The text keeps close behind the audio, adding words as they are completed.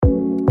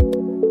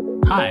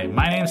Hi,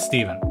 my name's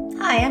Steven.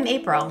 Hi, I'm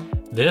April.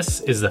 This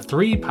is the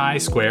 3 Pi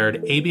Squared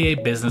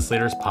ABA Business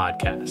Leaders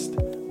Podcast,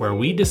 where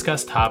we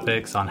discuss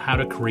topics on how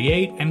to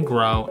create and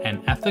grow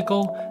an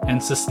ethical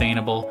and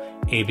sustainable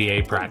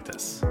ABA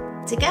practice.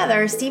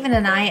 Together, Steven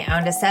and I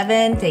owned a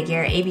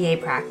 7-figure ABA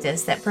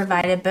practice that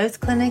provided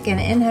both clinic and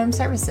in-home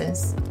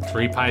services.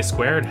 3 Pi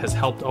Squared has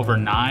helped over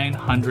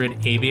 900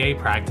 ABA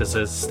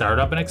practices start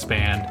up and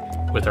expand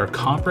with our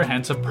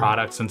comprehensive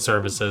products and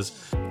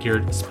services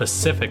geared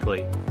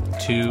specifically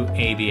to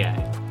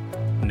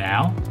ABA.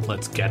 Now,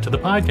 let's get to the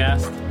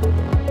podcast.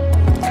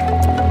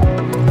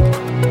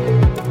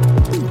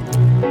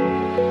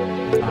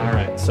 All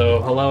right,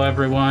 so hello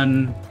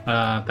everyone.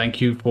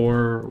 Thank you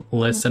for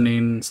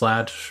listening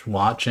 /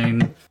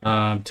 watching.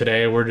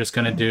 Today we're just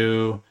going to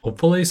do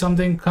hopefully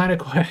something kind of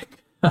quick.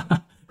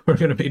 We're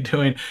going to be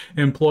doing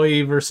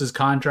employee versus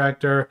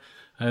contractor.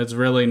 It's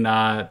really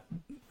not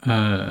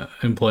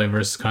employee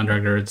versus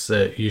contractor. It's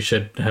that you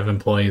should have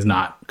employees,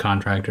 not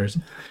contractors.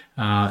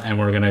 And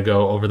we're going to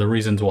go over the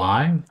reasons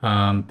why.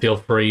 Feel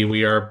free.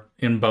 We are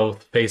in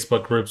both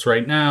Facebook groups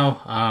right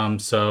now.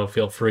 So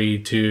feel free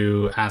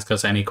to ask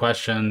us any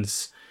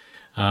questions.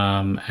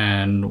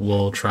 And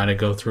we'll try to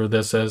go through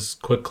this as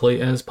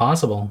quickly as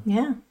possible.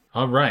 Yeah.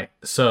 All right.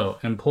 So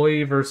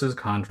employee versus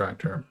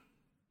contractor.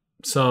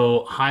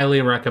 So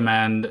highly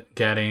recommend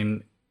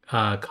getting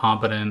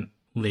competent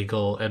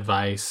legal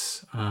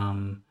advice.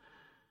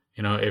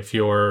 If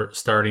you're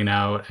starting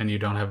out and you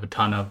don't have a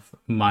ton of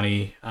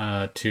money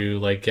to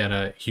like get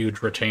a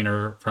huge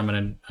retainer from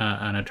an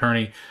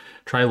attorney,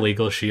 try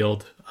Legal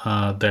Shield.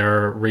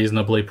 They're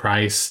reasonably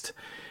priced,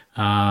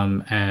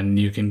 and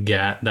you can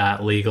get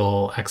that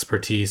legal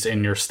expertise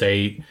in your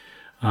state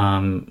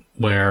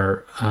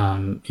where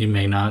you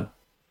may not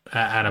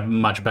at a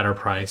much better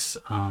price.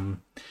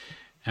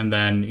 And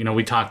then,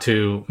 we talk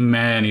to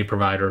many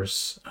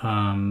providers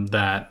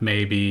that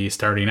may be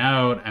starting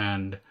out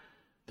and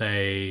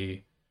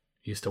they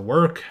used to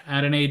work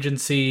at an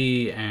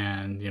agency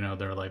and,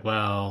 they're like,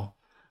 well,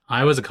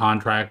 I was a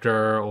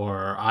contractor,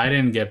 or I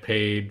didn't get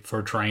paid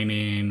for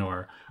training,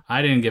 or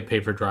I didn't get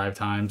paid for drive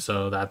time.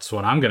 So that's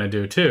what I'm going to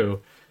do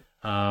too.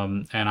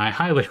 And I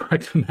highly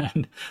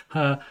recommend,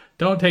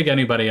 don't take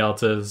anybody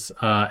else's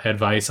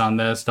advice on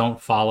this. Don't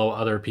follow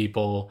other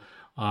people.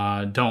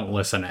 Don't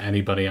listen to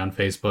anybody on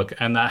Facebook.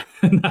 And that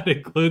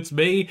includes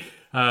me.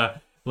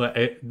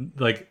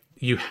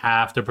 You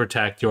have to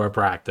protect your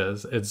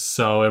practice. It's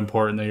so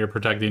important that you're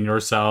protecting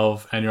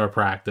yourself and your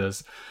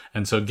practice.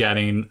 And so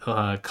getting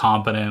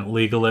competent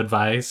legal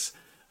advice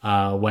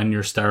when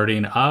you're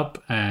starting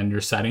up and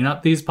you're setting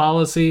up these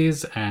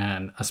policies,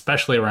 and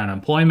especially around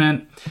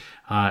employment,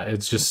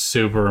 it's just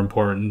super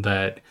important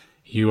that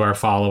you are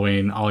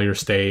following all your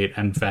state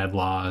and Fed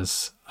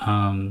laws.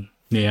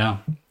 Yeah.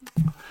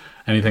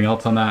 Anything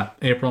else on that,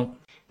 April?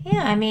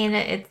 Yeah, I mean,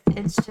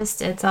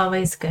 it's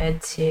always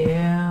good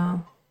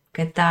to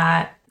get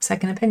that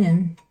second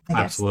opinion, I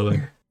guess.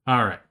 Absolutely.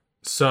 All right.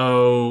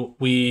 So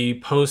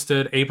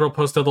April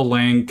posted the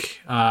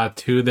link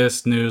to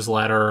this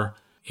newsletter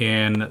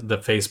in the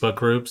Facebook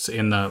groups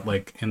in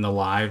the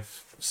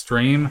live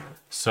stream.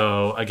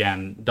 So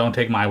again, don't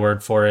take my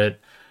word for it.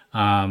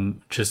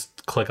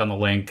 Just click on the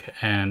link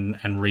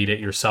and read it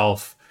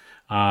yourself.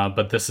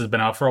 But this has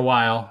been out for a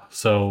while.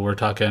 So we're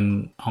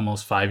talking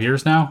almost 5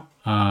 years now.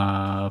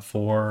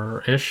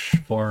 4-ish,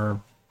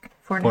 4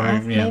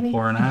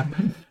 and a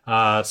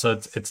half. So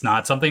it's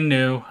not something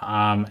new.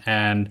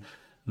 And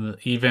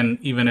even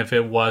if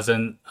it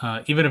wasn't,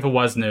 even if it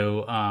was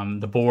new,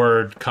 the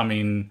board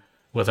coming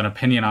with an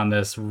opinion on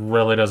this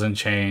really doesn't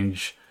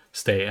change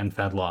state and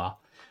Fed law.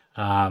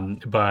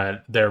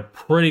 But they're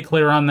pretty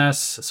clear on this.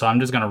 So I'm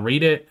just going to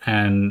read it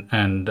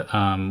and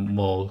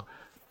we'll,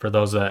 for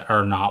those that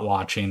are not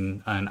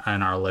watching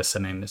and are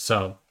listening.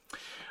 So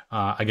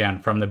again,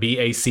 from the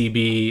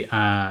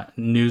BACB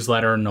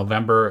newsletter,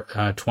 November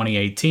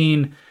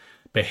 2018,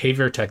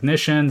 behavior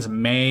technicians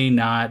may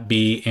not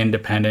be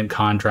independent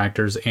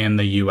contractors in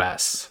the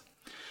U.S.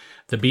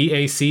 The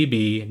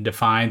BACB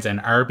defines an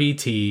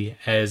RBT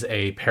as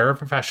a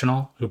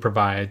paraprofessional who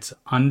provides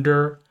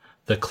under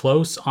the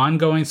close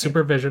ongoing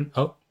supervision.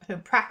 Who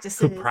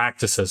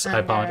practices. I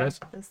apologize.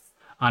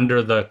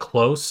 Under the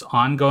close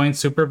ongoing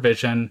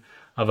supervision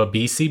of a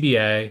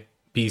BCBA,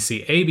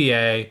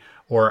 BCABA,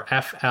 or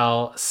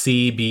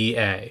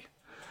FLCBA.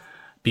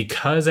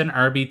 Because an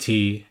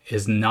RBT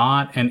is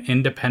not an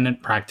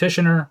independent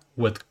practitioner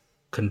with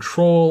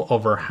control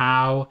over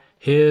how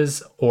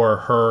his or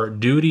her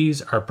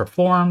duties are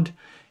performed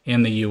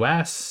in the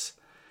U.S.,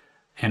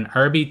 an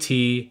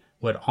RBT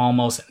would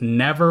almost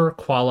never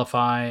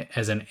qualify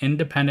as an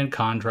independent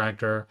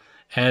contractor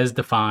as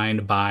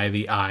defined by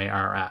the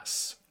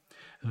IRS.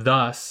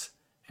 Thus,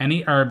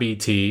 any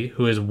RBT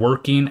who is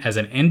working as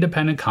an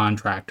independent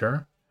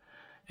contractor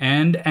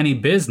and any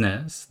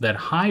business that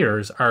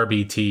hires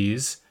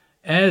RBTs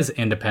as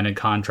independent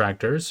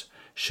contractors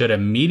should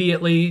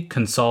immediately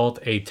consult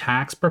a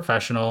tax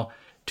professional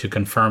to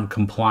confirm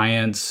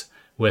compliance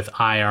with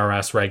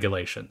IRS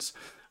regulations.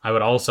 I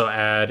would also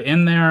add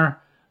in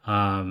there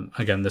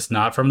Again, this is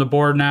not from the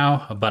board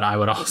now, but I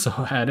would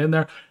also add in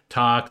there,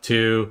 talk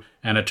to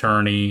an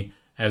attorney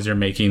as you're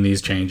making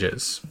these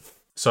changes.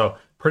 So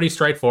pretty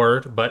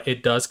straightforward, but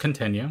it does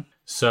continue.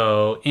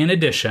 So in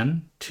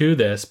addition to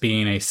this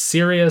being a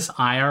serious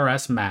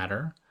IRS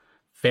matter,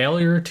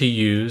 failure to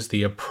use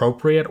the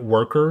appropriate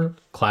worker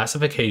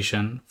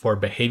classification for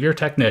behavior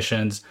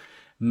technicians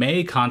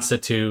may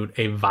constitute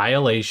a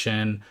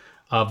violation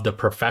of the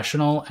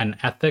Professional and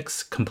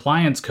Ethics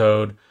Compliance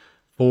Code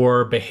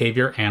for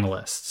behavior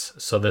analysts.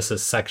 So this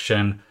is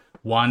section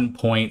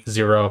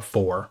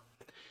 1.04.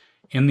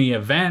 In the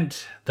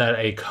event that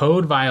a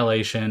code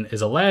violation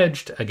is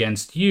alleged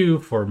against you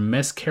for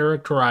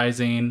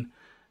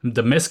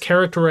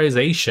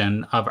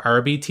mischaracterization of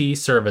RBT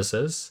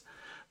services,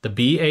 the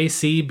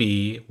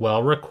BACB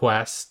will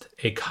request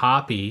a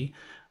copy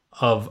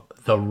of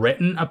the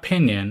written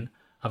opinion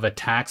of a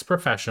tax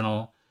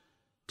professional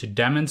to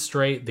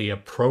demonstrate the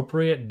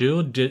appropriate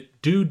due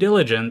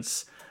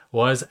diligence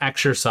was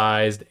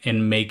exercised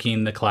in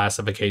making the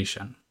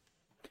classification.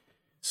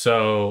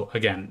 So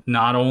again,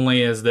 not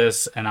only is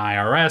this an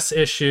IRS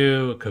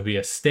issue, it could be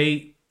a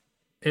state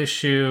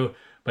issue,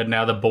 but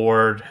now the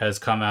board has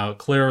come out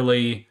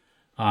clearly,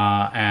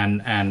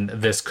 and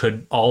this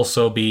could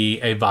also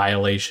be a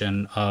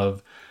violation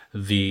of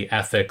the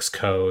ethics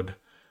code.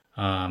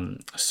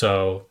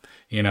 So,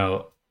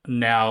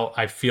 now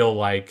I feel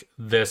like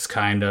this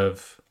kind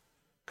of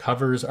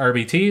covers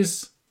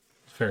RBTs.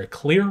 It's very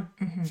clear.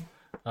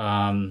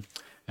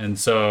 And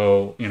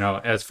so,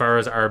 as far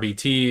as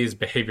RBTs,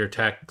 behavior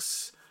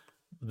techs,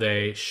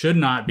 they should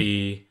not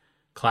be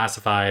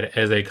classified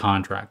as a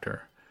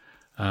contractor.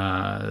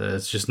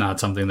 It's just not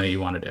something that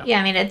you want to do.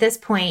 Yeah, at this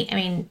point,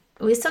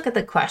 we still get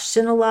the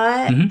question a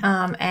lot.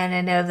 And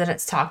I know that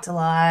it's talked a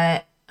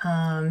lot,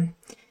 and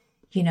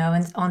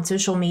on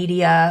social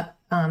media,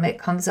 it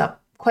comes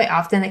up quite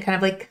often. It kind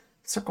of like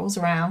circles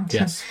around.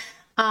 Yes.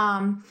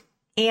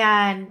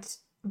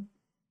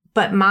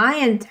 But my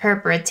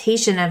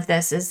interpretation of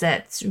this is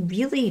that it's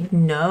really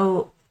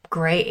no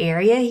gray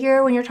area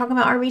here when you're talking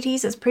about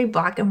RBTs. It's pretty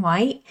black and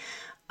white,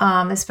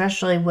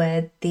 especially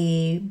with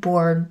the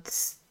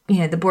boards,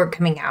 the board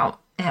coming out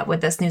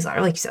with this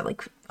newsletter, like you said,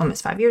 like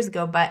almost 5 years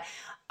ago. But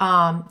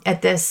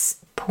at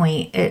this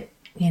point,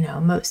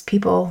 most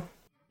people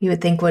you would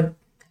think would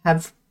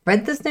have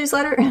read this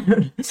newsletter.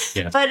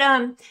 Yes. But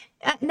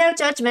no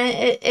judgment.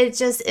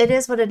 It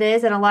is what it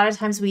is. And a lot of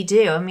times we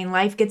do.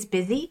 Life gets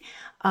busy.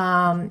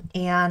 And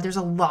there's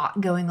a lot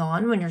going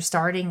on when you're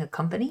starting a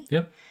company.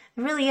 Yep.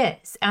 It really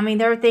is.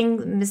 There are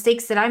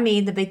mistakes that I made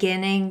in the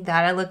beginning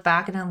that I look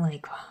back and I'm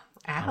like,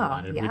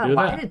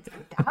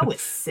 that was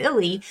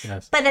silly.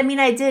 Yes. But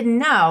I didn't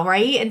know,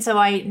 right? And so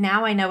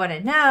now I know what I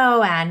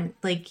know, and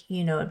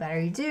it better,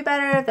 you do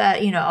better,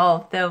 that, all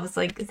of those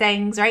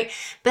things, right?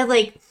 But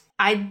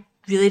I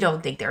really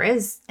don't think there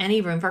is any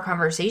room for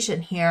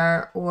conversation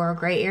here or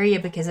gray area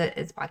because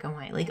it's black and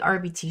white.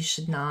 RBT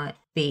should not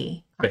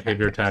be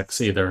behavior tax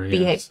either.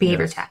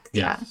 Behavior tax,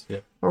 yes. Yeah.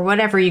 Or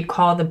whatever you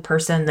call the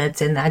person that's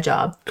in that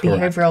job.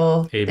 Correct.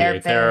 Behavioral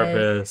ABA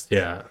therapist,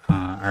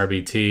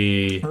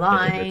 RBT,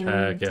 line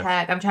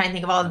tech. I'm trying to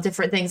think of all the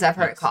different things I've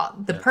heard it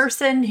called. The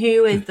person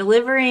who is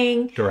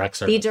delivering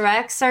the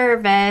direct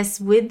service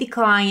with the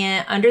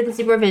client under the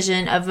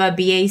supervision of a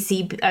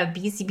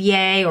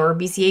BCBA or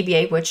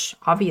BCABA, which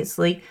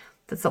obviously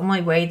that's the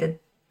only way that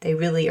they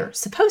really are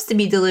supposed to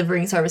be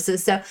delivering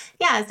services. So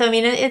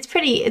it's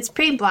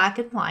pretty black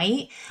and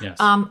white. Yes.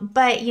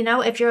 But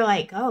if you're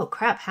like, oh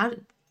crap, how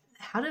did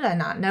I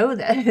not know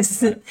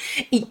this?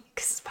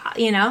 Because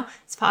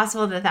it's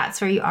possible that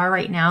that's where you are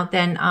right now.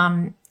 Then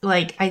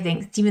I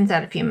think Steven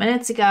said a few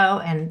minutes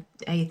ago, and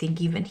I think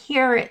even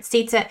here it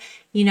states that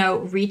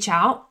reach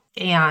out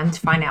and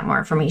find out more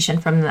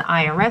information from the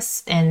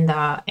IRS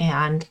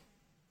and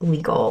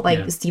legal,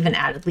 Stephen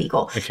added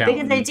legal,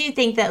 because I do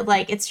think that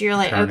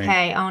you're attorney.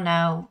 Okay, oh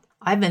no,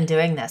 I've been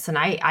doing this and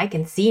I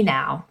can see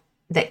now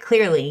that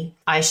clearly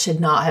I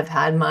should not have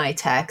had my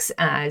techs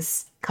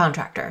as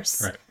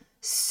contractors. Right.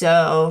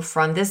 So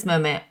from this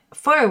moment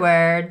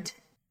forward,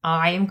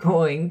 I am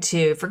going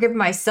to forgive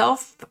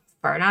myself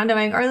for not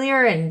knowing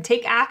earlier and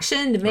take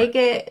action to make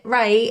it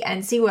right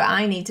and see what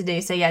I need to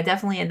do. So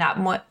definitely at that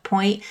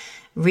point,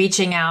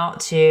 reaching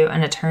out to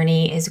an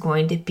attorney is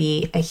going to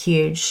be a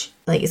huge,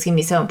 it's going to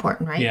be so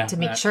important, right? Yeah, to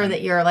make sure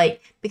that you're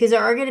because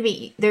there are going to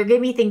be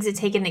things to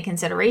take into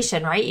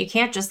consideration, right? You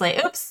can't just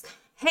oops,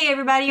 hey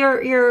everybody,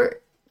 you're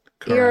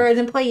an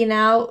employee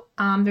now.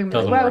 They're going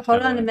to be well,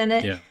 hold on a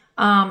minute. Yeah.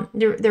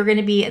 They're going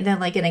to be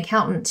then an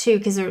accountant too,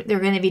 because they're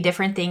going to be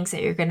different things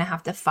that you're going to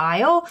have to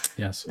file.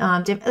 Yes.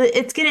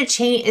 It's going to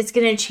change. It's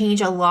going to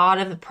change a lot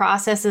of the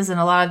processes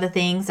and a lot of the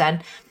things,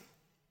 and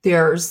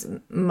there's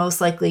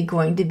most likely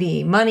going to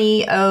be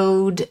money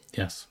owed.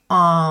 Yes.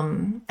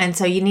 And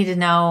so you need to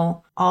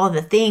know all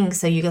the things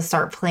so you can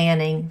start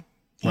planning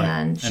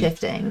and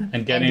shifting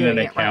and getting an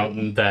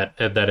accountant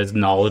that is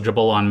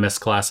knowledgeable on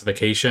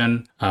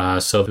misclassification,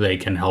 so they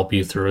can help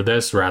you through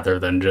this rather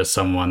than just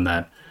someone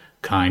that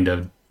kind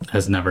of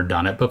has never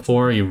done it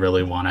before. You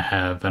really want to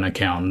have an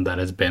accountant that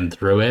has been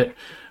through it,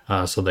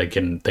 so they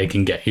can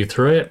get you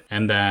through it.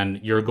 And then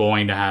you're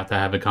going to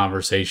have a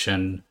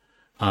conversation,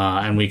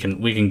 and we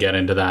can get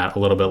into that a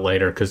little bit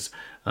later, because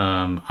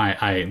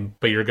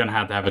but you're going to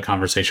have a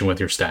conversation with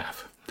your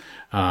staff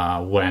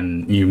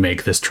when you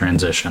make this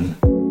transition.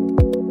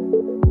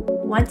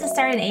 Want to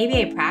start an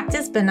ABA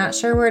practice but not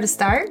sure where to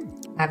start?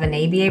 Have an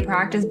ABA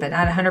practice but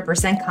not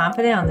 100%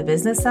 confident on the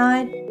business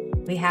side?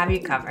 We have you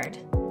covered.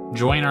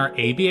 Join our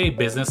ABA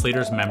Business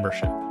Leaders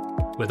membership.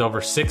 With over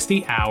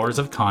 60 hours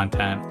of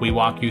content, we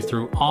walk you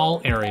through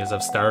all areas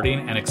of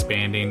starting and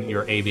expanding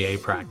your ABA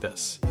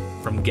practice.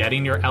 From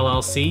getting your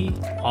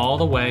LLC all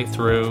the way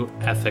through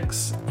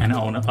ethics and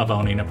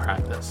owning a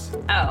practice.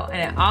 Oh,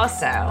 and it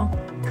also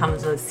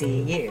comes with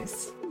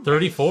CEUs.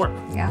 34.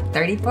 Yeah,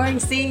 34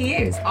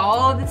 CEUs.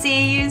 All the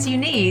CEUs you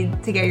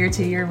need to get your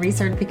 2-year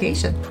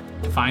recertification.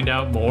 To find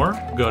out more,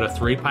 go to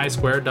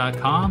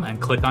 3pisquared.com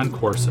and click on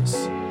courses.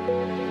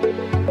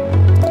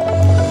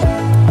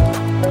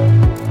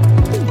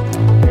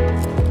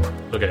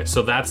 Okay,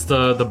 so that's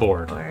the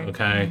board.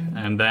 Okay,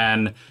 and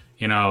then,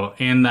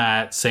 in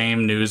that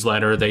same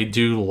newsletter, they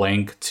do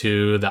link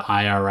to the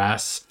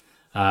IRS.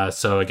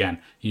 So again,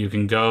 you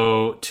can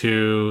go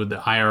to the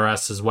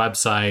IRS's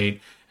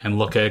website and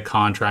look at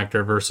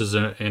contractor versus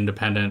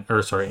independent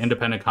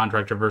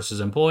contractor versus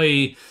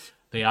employee.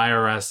 The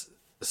IRS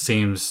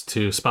seems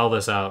to spell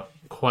this out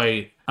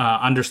quite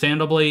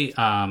understandably.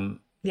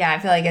 Yeah, I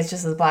feel like it's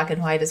just as black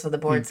and white as what the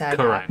board said.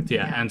 Correct,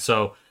 yeah. And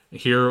so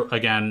here,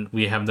 again,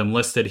 we have them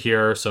listed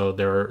here. So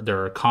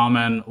there are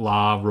common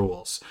law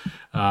rules.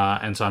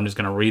 And so I'm just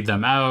going to read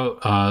them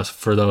out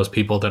for those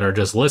people that are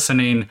just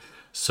listening.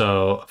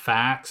 So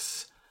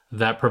facts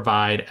that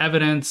provide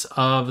evidence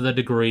of the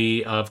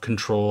degree of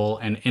control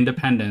and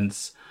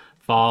independence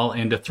fall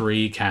into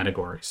 3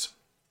 categories.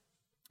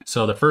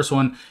 So the first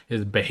one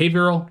is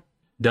behavioral.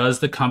 Does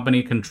the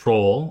company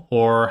control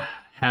or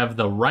have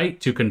the right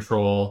to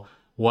control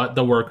what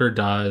the worker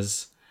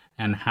does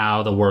and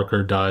how the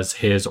worker does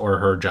his or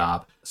her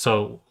job?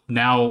 So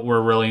now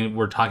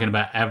we're talking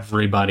about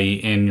everybody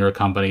in your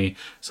company.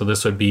 So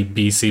this would be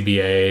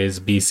BCBAs,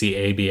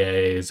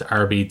 BCABAs,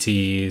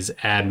 RBTs,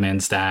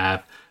 admin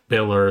staff,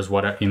 billers,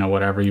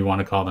 whatever you want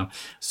to call them.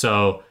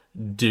 So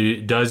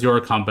does your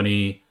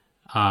company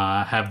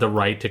have the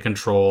right to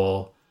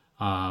control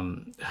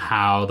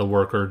how the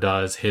worker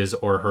does his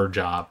or her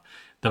job?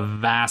 The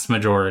vast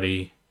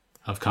majority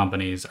of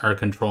companies are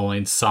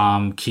controlling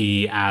some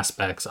key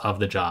aspects of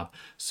the job.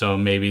 So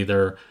maybe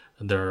they're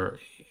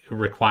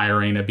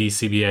requiring a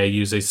BCBA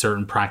use a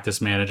certain practice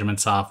management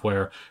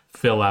software,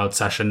 fill out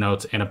session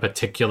notes in a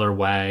particular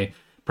way,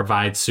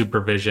 provide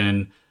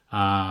supervision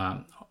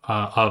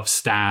of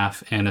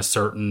staff in a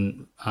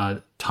certain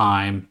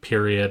time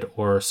period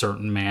or a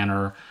certain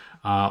manner,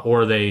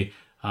 or they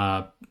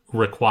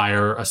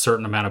require a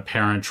certain amount of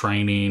parent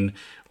training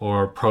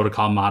or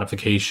protocol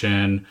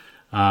modification.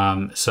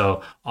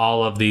 So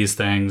all of these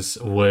things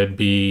would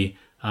be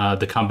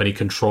the company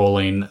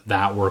controlling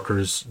that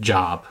worker's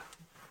job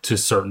to a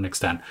certain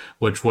extent,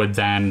 which would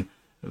then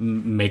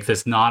make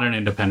this not an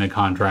independent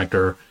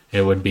contractor.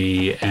 It would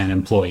be an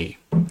employee.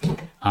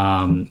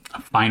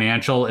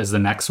 Financial is the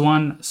next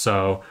one.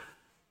 So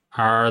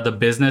are the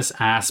business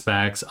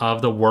aspects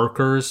of the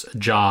worker's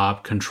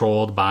job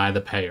controlled by the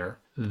payer?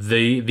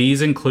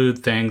 These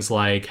include things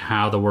like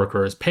how the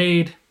worker is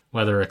paid,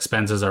 whether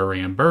expenses are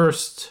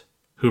reimbursed,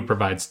 who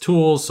provides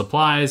tools,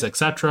 supplies,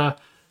 etc.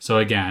 So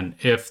again,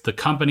 if the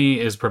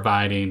company is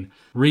providing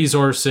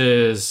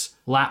resources,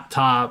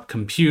 laptop,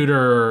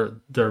 computer,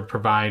 they're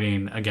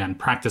providing, again,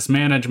 practice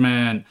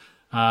management,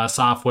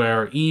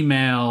 software,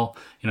 email,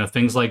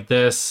 things like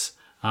this,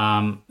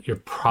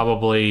 you're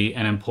probably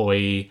an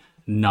employee,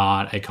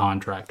 not a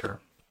contractor.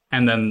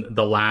 And then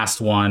the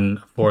last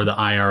one for the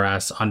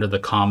IRS under the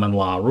common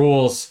law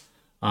rules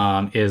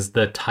is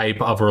the type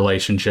of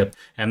relationship.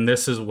 And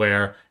this is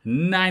where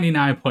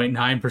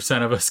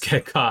 99.9% of us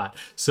get caught.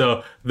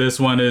 So this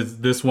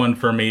one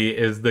for me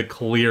is the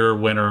clear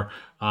winner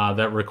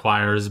that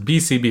requires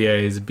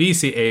BCBAs,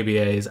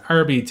 BCABAs,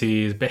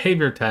 RBTs,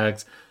 behavior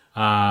techs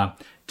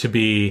to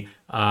be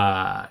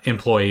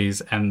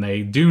employees, and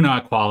they do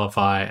not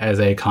qualify as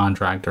a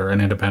contractor,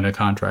 an independent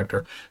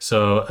contractor.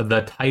 So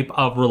the type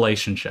of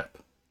relationship.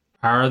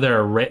 Are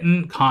there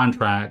written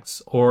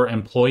contracts or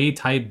employee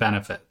type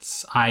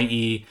benefits,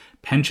 i.e.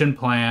 pension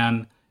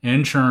plan,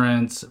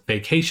 insurance,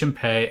 vacation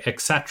pay,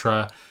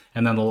 etc.?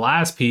 And then the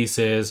last piece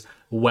is,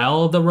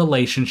 will the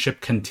relationship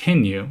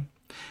continue?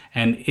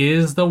 And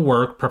is the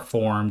work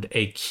performed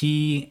a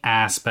key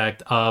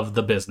aspect of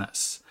the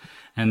business?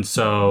 And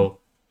so,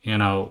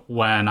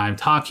 when I'm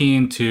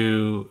talking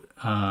to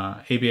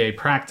ABA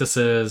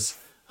practices,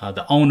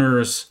 the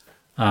owners,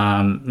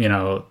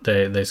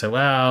 they say,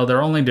 well,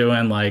 they're only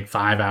doing like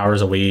 5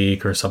 hours a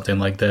week or something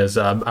like this.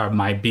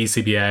 My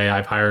BCBA,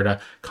 I've hired a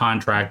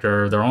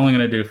contractor. They're only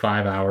going to do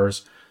 5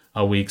 hours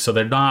a week. So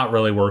they're not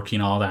really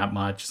working all that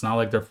much. It's not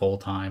like they're full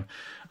time.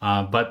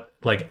 But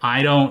like,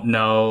 I don't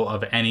know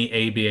of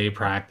any ABA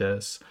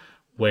practice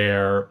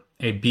where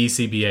a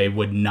BCBA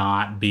would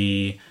not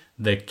be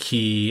the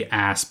key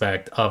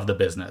aspect of the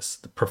business,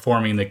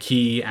 performing the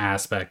key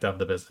aspect of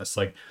the business.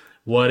 Like,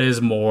 what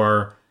is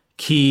more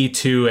key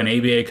to an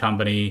ABA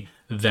company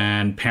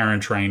than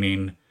parent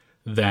training,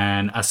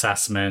 than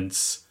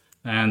assessments,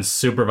 and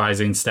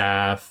supervising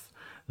staff,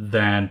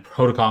 than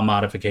protocol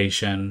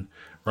modification,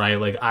 right?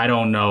 Like, I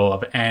don't know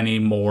of any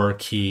more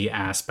key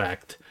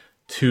aspect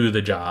to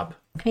the job.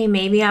 I mean,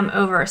 maybe I'm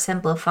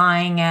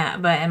oversimplifying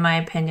it, but in my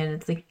opinion,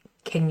 it's like,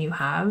 can you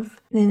have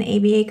an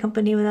ABA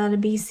company without a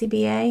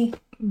BCBA?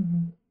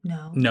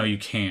 No. No, you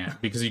can't,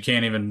 because you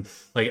can't even,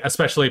 like,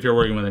 especially if you're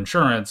working with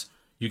insurance,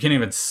 you can't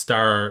even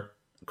start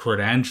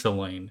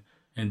credentialing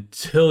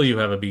until you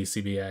have a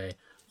BCBA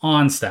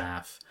on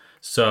staff.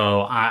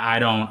 So I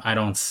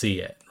don't see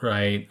it,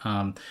 right?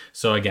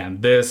 So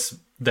again, this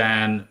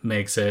then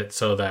makes it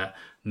so that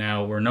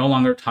now we're no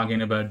longer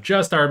talking about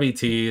just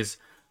RBTs.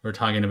 We're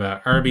talking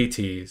about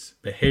RBTs,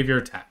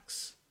 behavior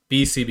techs,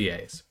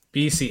 BCBAs,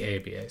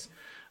 BCABAs.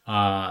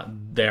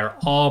 They're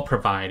all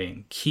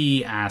providing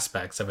key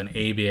aspects of an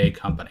ABA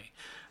company.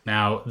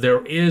 Now,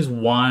 there is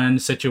one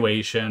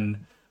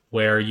situation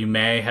where you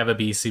may have a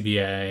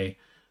BCBA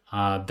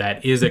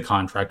that is a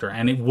contractor,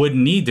 and it would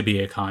need to be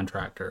a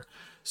contractor.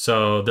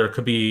 So there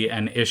could be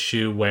an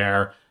issue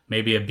where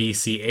maybe a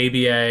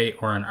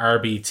BCABA or an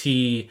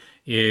RBT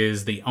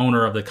is the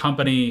owner of the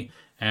company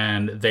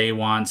and they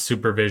want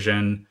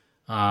supervision.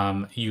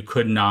 You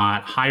could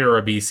not hire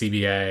a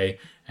BCBA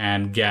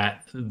and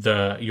get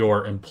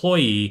your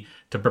employee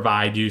to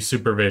provide you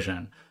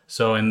supervision.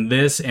 So in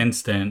this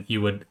instant,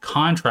 you would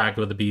contract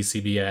with a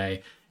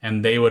BCBA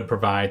and they would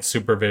provide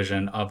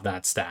supervision of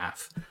that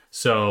staff.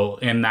 So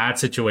in that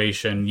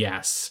situation,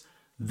 yes,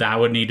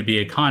 that would need to be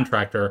a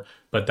contractor,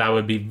 but that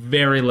would be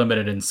very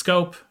limited in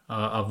scope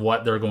of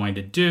what they're going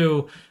to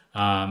do.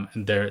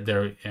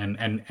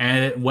 And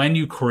when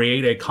you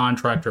create a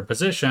contractor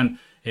position,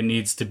 it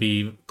needs to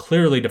be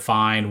clearly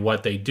defined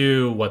what they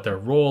do, what their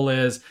role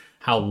is.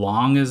 How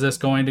long is this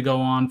going to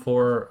go on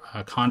for?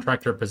 A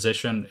contractor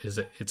position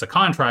it's a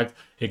contract.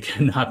 It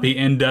cannot be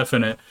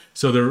indefinite.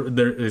 So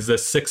there is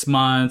this 6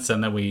 months,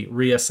 and then we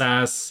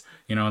reassess,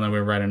 and then we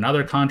write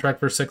another contract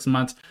for 6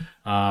 months.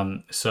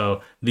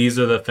 So these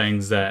are the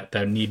things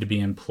that need to be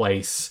in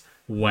place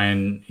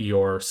when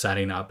you're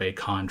setting up a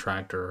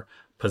contractor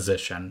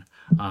position.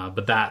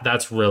 But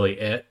that's really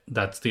it.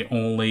 That's the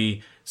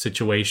only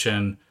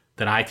situation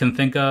that I can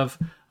think of.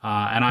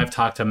 And I've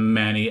talked to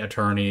many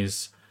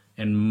attorneys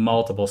in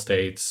multiple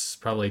states,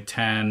 probably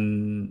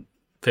 10,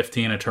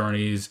 15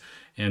 attorneys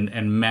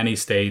in many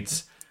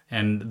states,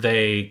 and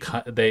they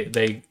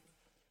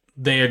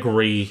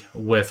agree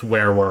with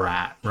where we're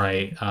at,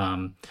 right?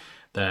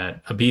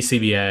 That a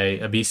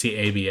BCBA, a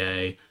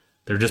BCABA,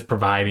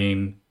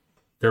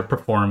 they're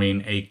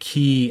performing a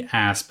key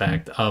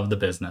aspect of the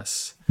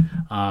business,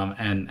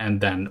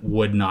 and then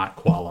would not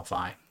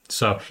qualify.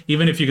 So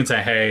even if you can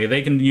say, hey,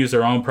 they can use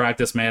their own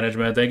practice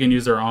management, they can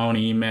use their own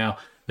email,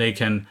 they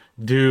can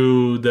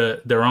do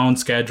their own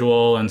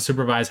schedule and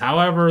supervise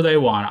however they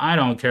want, I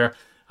don't care.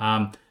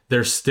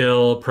 They're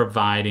still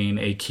providing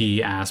a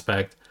key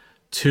aspect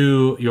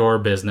to your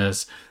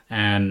business.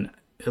 And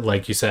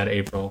like you said,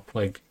 April,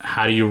 like,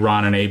 how do you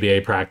run an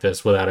ABA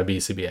practice without a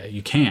BCBA?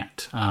 You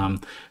can't.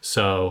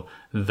 So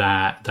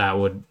that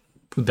would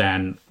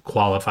then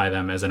qualify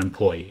them as an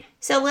employee.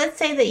 So let's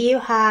say that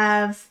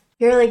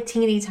you're like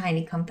teeny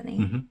tiny company.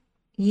 Mm-hmm.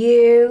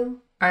 You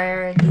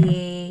are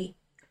the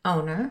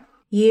owner.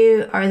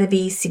 You are the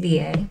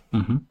BCBA.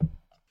 Mm-hmm.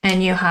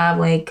 And you have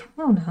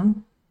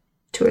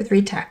 2 or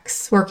 3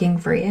 techs working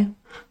for you.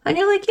 And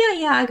you're like,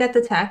 yeah, I got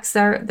the techs.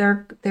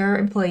 They're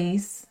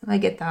employees. I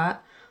get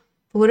that.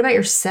 But what about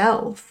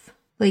yourself?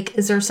 Like,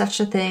 is there such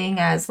a thing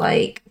as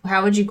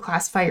how would you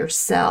classify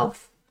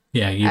yourself?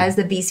 Yeah, as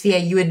the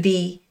BCBA, you would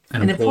be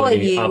an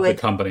employee of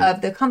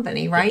the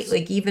company, right? Yes.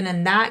 Like, even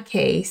in that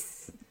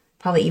case,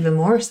 probably even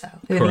more so.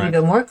 It would be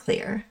even more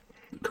clear.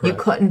 Correct. You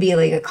couldn't be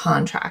like a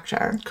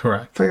contractor.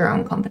 Correct. For your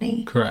own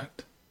company.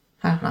 Correct.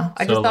 I don't know.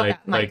 I just thought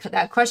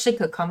that question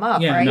could come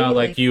up, yeah, right? No,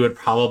 you would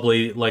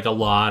probably, a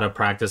lot of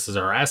practices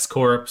are S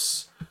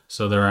corps,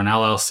 so they're an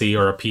LLC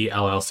or a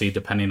PLLC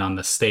depending on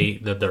the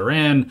state that they're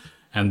in,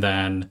 and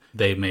then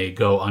they may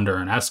go under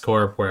an S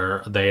corp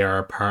where they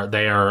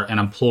are an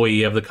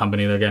employee of the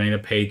company. They're getting a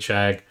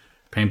paycheck,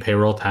 paying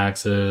payroll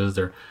taxes,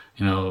 they're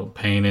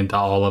paying into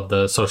all of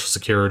the Social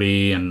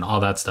Security and all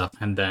that stuff,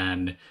 and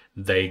then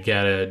they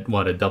get a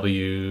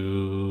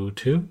W-2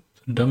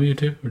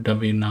 or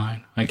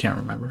W-9? I can't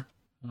remember.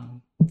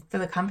 For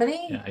the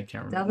company? Yeah, I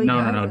can't remember.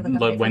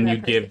 No. When you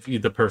give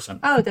the person.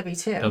 Oh,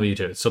 W-2.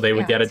 W-2. So they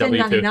would get a W-2.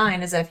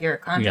 1099 is if you're a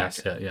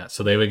contractor. Yes, yeah.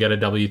 So they would get a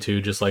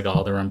W-2 just like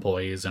all their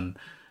employees, and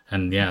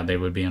yeah, they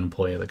would be an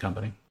employee of the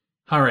company.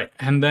 All right.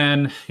 And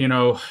then,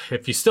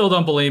 if you still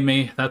don't believe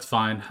me, that's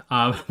fine.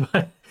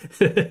 But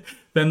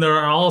then there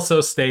are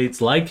also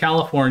states like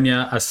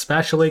California,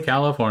 especially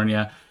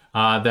California,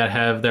 that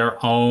have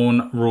their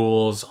own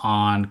rules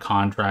on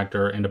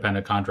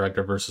independent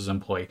contractor versus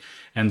employee.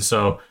 And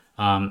so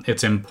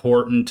it's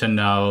important to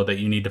know that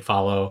you need to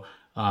follow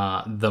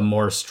the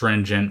more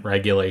stringent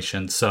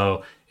regulations.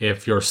 So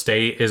if your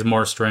state is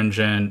more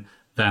stringent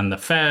than the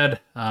Fed,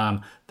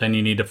 then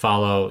you need to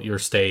follow your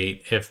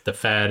state. If the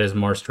Fed is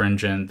more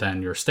stringent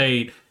than your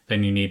state,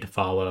 then you need to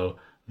follow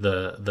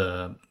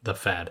the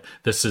Fed.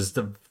 This is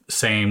the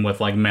same with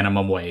like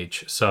minimum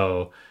wage.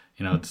 So,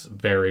 it's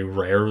very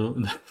rare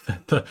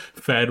that the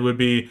Fed would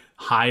be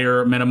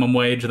higher minimum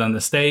wage than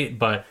the state.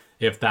 But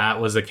if that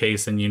was the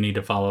case, then you need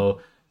to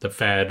follow the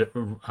Fed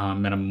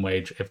minimum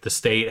wage. If the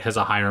state has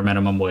a higher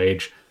minimum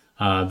wage,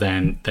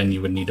 then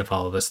you would need to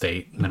follow the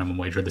state minimum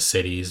wage or the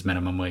city's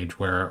minimum wage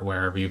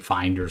wherever you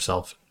find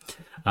yourself.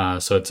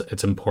 So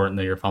it's important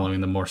that you're following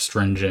the more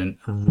stringent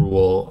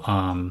rule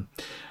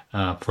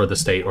for the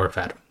state or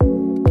Fed.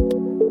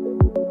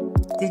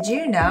 Did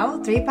you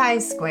know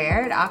 3Pi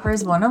Squared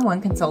offers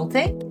one-on-one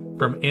consulting?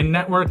 From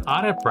in-network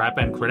audit prep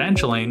and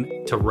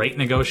credentialing to rate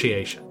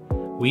negotiation,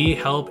 we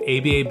help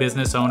ABA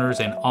business owners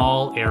in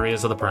all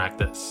areas of the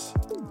practice.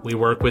 We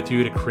work with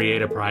you to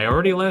create a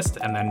priority list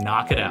and then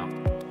knock it out.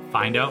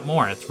 Find out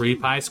more at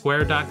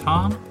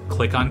 3pisquared.com.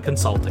 Click on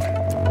consulting.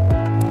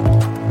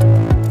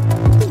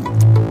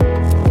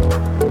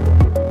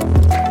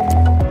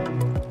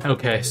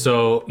 Okay,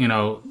 so,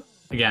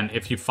 again,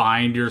 if you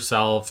find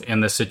yourself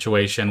in the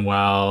situation,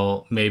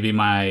 well, maybe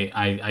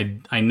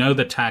I know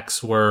the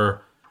techs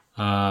were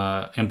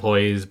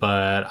employees,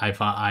 but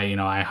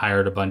I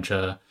hired a bunch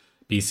of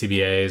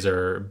BCBAs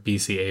or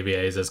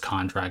BCABAs as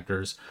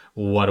contractors.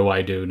 What do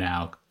I do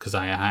now? Because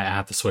I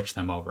have to switch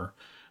them over.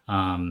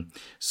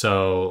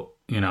 So,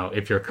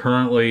 if you're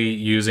currently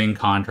using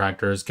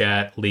contractors,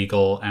 get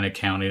legal and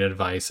accounting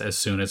advice as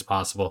soon as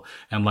possible.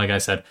 And like I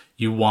said,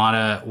 you want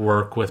to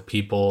work with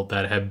people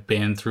that have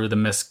been through the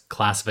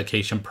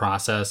misclassification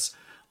process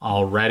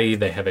already.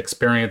 They have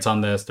experience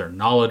on this. They're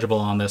knowledgeable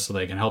on this, so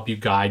they can help you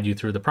guide you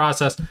through the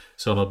process.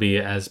 So it'll be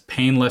as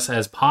painless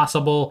as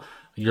possible.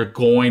 You're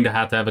going to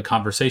have a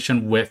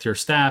conversation with your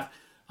staff.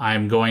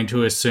 I'm going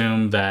to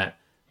assume that,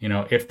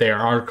 if there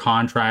are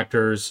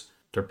contractors,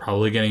 they're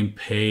probably getting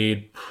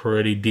paid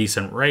pretty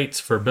decent rates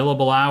for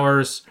billable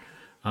hours.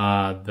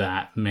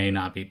 That may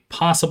not be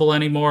possible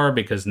anymore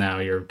because now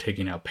you're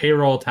taking out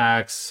payroll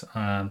tax.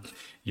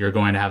 You're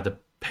going to have to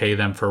pay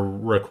them for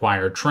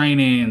required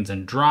trainings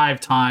and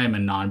drive time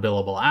and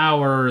non-billable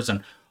hours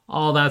and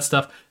all that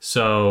stuff.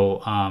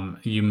 So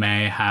you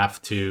may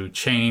have to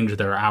change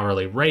their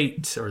hourly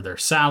rate or their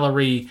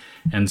salary.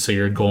 And so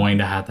you're going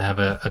to have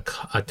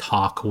a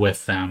talk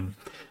with them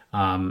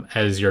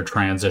as you're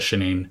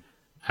transitioning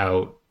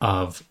out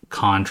of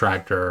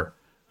contractor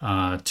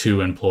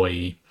to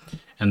employee.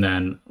 And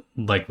then,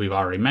 like we've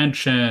already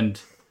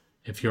mentioned,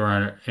 if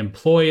you're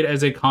employed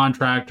as a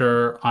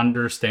contractor,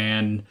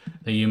 understand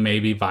that you may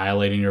be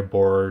violating your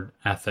board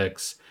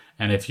ethics.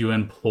 And if you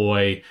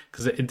employ,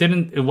 because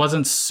it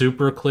wasn't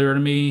super clear to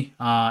me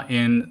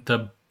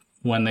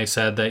when they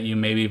said that you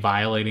may be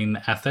violating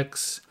the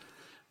ethics,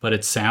 but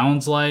it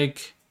sounds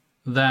like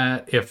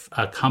that if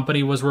a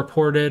company was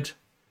reported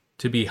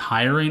to be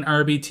hiring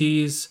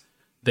RBTs,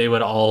 they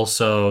would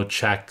also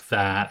check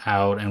that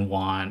out and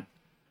want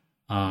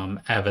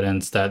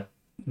evidence that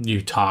you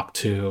talk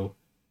to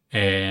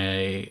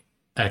a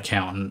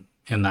accountant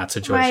in that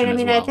situation. Right. I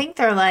mean, well. I think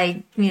they're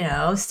like,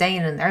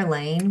 staying in their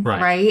lane,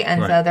 right?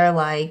 And so they're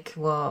like,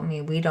 well, I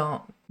mean, we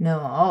don't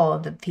know all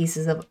the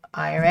pieces of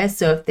IRS.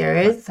 So if there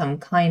is some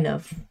kind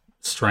of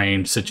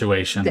strange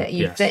situation that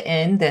you fit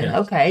in, then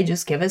okay,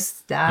 just give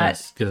us that.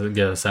 Yes,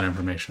 give us that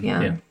information.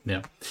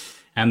 Yeah.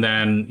 And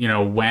then,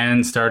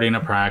 when starting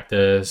a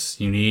practice,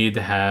 you need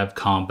to have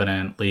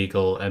competent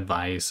legal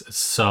advice. It's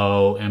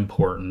so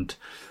important.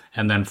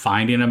 And then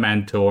finding a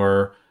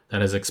mentor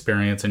that has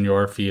experience in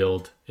your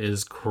field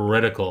is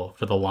critical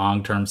for the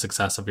long-term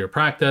success of your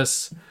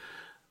practice.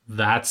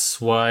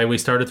 That's why we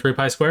started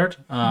 3Pi Squared,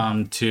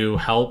 to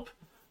help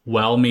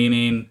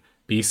well-meaning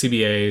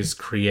BCBAs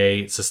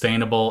create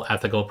sustainable,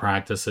 ethical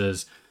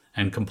practices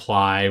and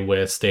comply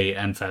with state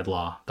and Fed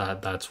law.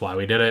 That's why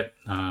we did it.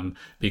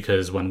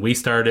 Because when we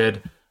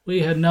started, we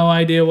had no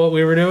idea what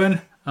we were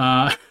doing.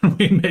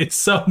 We made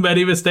so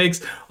many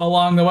mistakes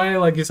along the way.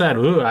 Like you said,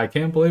 ooh, I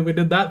can't believe we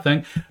did that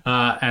thing.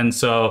 And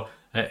so,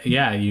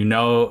 you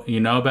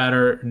know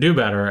better, do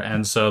better.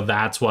 And so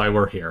that's why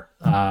we're here.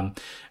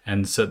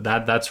 And so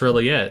that's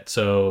really it.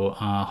 So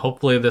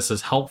hopefully this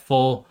is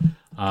helpful.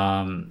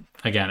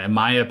 Again, in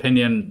my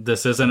opinion,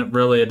 this isn't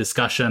really a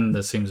discussion.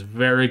 This seems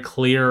very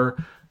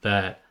clear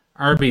that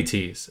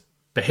RBTs,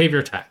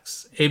 behavior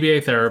techs,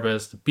 ABA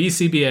therapists,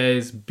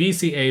 BCBAs,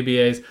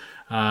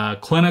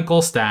 BCABAs,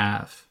 clinical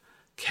staff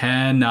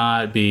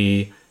cannot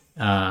be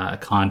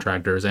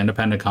contractors,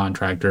 independent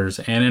contractors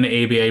in an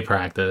ABA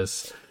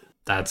practice.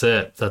 That's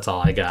it. That's all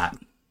I got.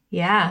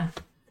 Yeah.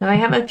 So I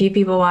have a few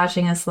people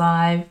watching us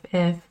live.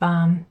 If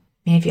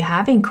you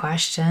have any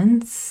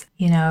questions,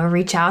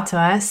 reach out to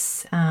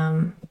us.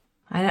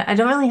 I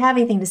don't really have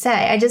anything to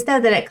say. I just know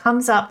that it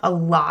comes up a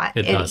lot.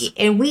 It does.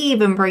 And we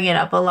even bring it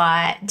up a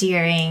lot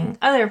during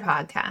other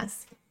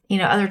podcasts.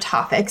 other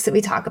topics that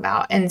we talk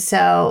about. And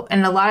so,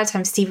 and a lot of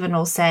times Stephen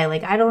will say,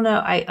 like, I don't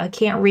know, I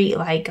can't read,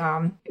 like,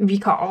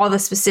 recall all the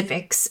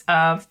specifics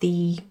of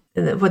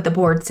what the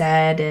board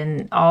said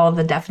and all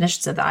the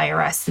definitions of the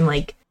IRS, and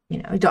like,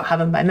 we don't have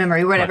them by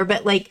memory or whatever. Right.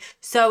 But like,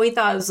 so we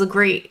thought it was a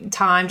great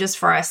time just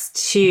for us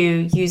to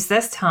use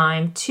this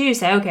time to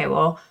say, okay,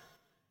 well,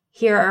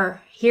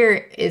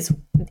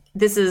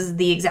 this is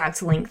the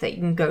exact link that you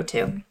can go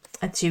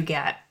to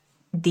get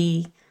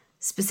the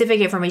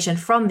specific information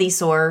from the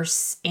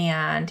source.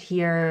 And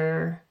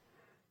here,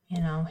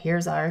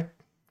 here's our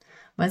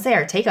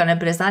take on it,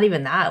 but it's not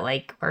even that.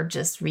 Like, we're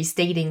just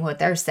restating what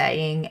they're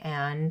saying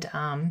and,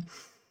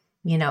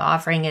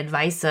 offering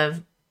advice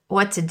of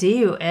what to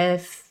do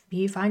if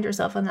you find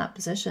yourself in that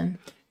position.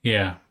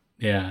 Yeah.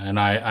 Yeah. And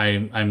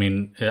I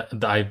mean,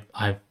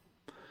 I've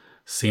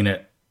seen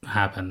it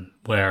happen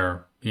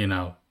where,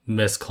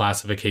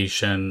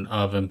 misclassification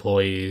of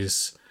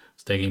employees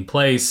is taking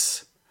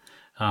place.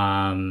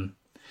 And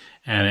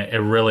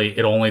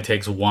it only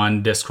takes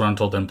one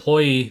disgruntled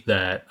employee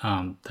that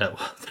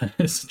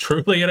is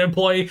truly an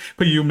employee,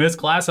 but you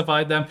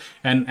misclassified them,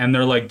 and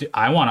they're like,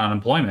 I want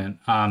unemployment.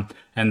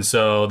 And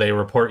so they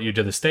report you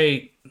to the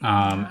state,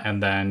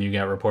 and then you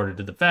get reported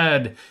to the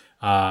Fed.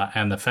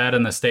 And the Fed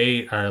and the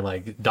state are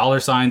like dollar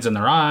signs in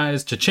their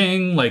eyes,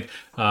 cha-ching, like,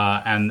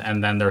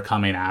 and then they're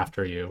coming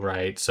after you,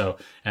 right? So,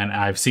 and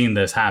I've seen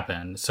this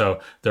happen.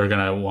 So there's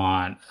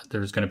going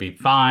to be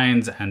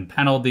fines and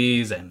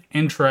penalties and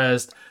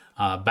interest,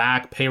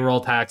 back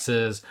payroll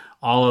taxes,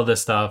 all of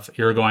this stuff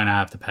you're going to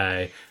have to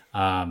pay.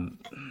 I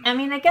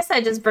mean, I guess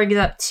that just brings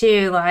up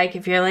too, like,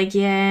 if you're like,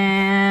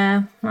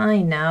 yeah, I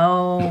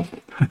know,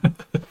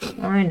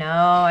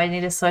 I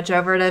need to switch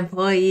over to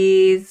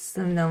employees.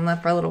 I've known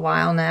that for a little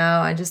while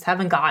now. I just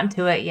haven't gotten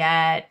to it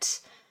yet.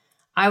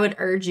 I would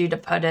urge you to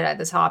put it at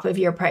the top of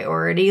your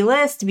priority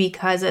list,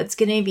 because it's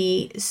going to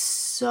be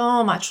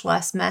so much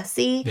less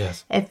messy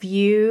if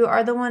you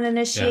are the one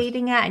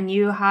initiating it and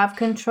you have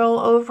control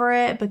over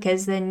it,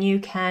 because then you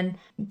can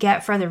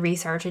get further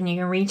research and you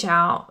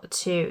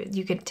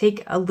can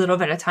take a little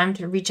bit of time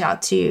to reach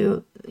out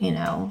to,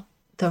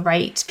 the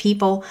right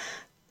people,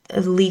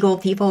 legal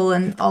people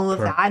and all of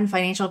that, and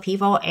financial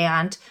people,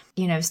 and,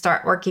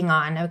 start working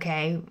on,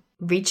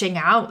 reaching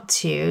out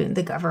to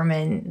the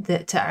government,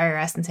 to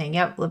IRS, and saying,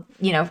 yep,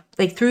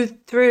 like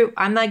through,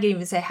 I'm not going to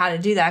even say how to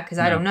do that, because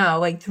I don't know,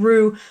 like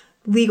through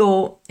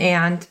legal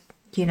and,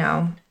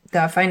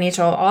 the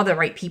financial, all the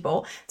right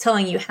people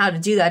telling you how to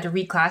do that, to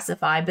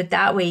reclassify. But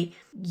that way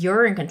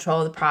you're in control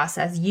of the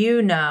process, and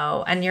you're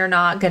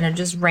not going to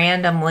just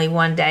randomly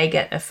one day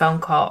get a phone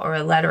call or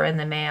a letter in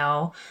the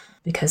mail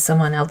because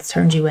someone else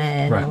turned you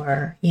in,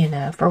 or,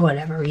 for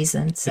whatever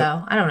reason.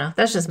 So I don't know.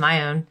 That's just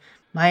my own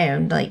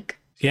like,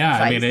 yeah,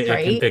 advice, I mean,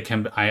 right?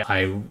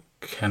 I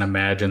can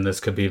imagine this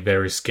could be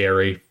very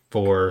scary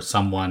for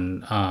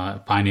someone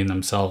finding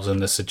themselves in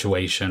this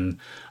situation.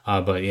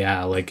 But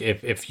yeah, like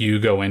if you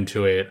go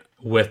into it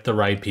with the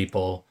right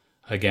people,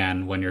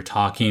 again, when you're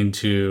talking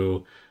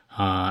to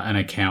an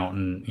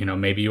accountant,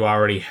 maybe you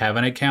already have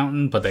an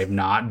accountant, but they've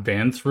not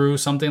been through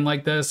something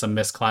like this, a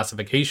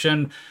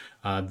misclassification,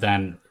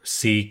 then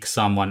seek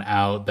someone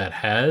out that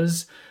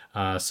has.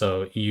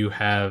 So you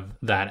have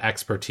that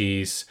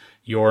expertise,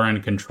 you're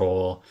in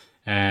control,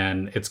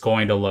 and it's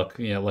going to look,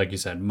 like you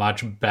said,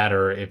 much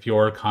better if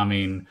you're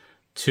coming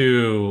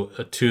to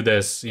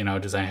this,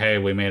 to say, hey,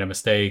 we made a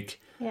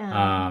mistake.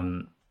 Yeah.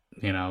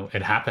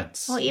 It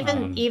happens. Well,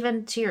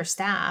 even to your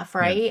staff,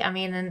 right? Yeah. I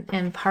mean,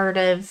 and part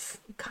of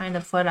kind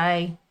of what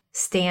I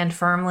stand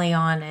firmly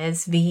on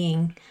is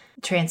being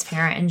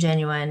transparent and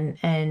genuine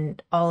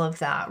and all of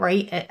that,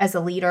 right? As a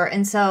leader.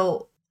 And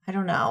so, I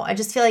don't know. I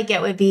just feel like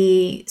it would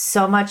be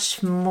so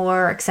much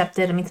more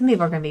accepted. I mean, some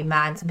people are going to be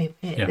mad. Some people,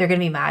 they're going to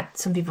be mad.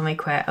 Some people may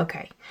quit.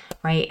 Okay.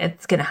 Right.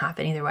 It's going to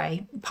happen either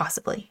way,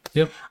 possibly.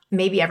 Yep.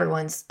 Maybe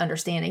everyone's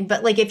understanding.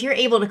 But like, if you're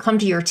able to come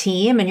to your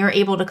team and you're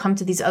able to come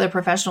to these other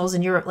professionals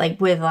and you're like,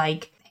 with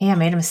like, hey, I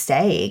made a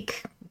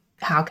mistake.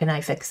 How can I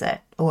fix it?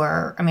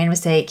 Or I made a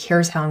mistake.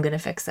 Here's how I'm going to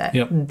fix it.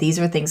 Yep. These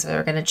are things that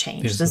are going to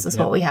change. This is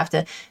what we have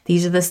to,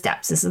 these are the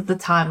steps. This is the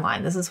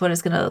timeline. This is what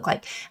it's going to look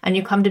like. And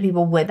you come to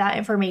people with that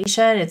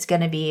information, it's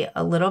going to be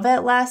a little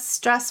bit less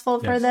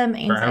stressful for them,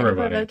 anxiety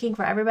provoking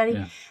for everybody.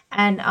 Yeah.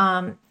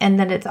 And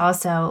then it's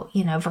also,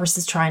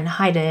 versus trying to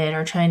hide it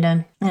or trying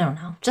to, I don't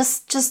know,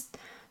 just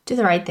do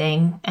the right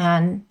thing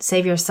and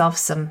save yourself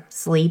some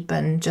sleep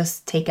and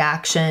just take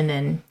action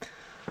and,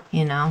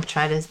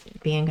 try to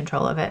be in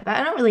control of it. But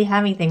I don't really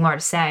have anything more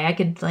to say. I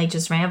could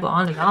just ramble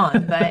on and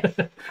on,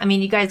 but I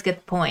mean, you guys get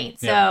the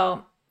point.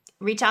 So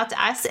reach out to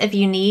us if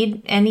you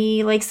need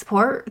any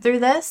support through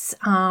this.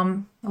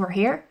 We're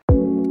here.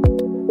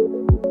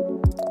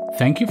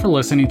 Thank you for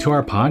listening to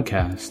our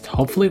podcast.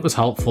 Hopefully it was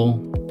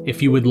helpful.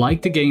 If you would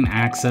like to gain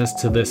access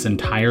to this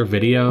entire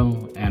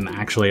video and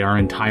actually our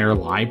entire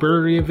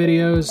library of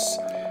videos,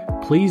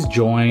 please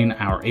join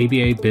our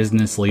ABA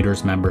Business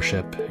Leaders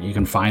membership. You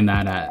can find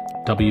that at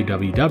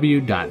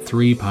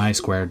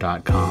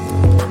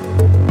www.3pisquare.com.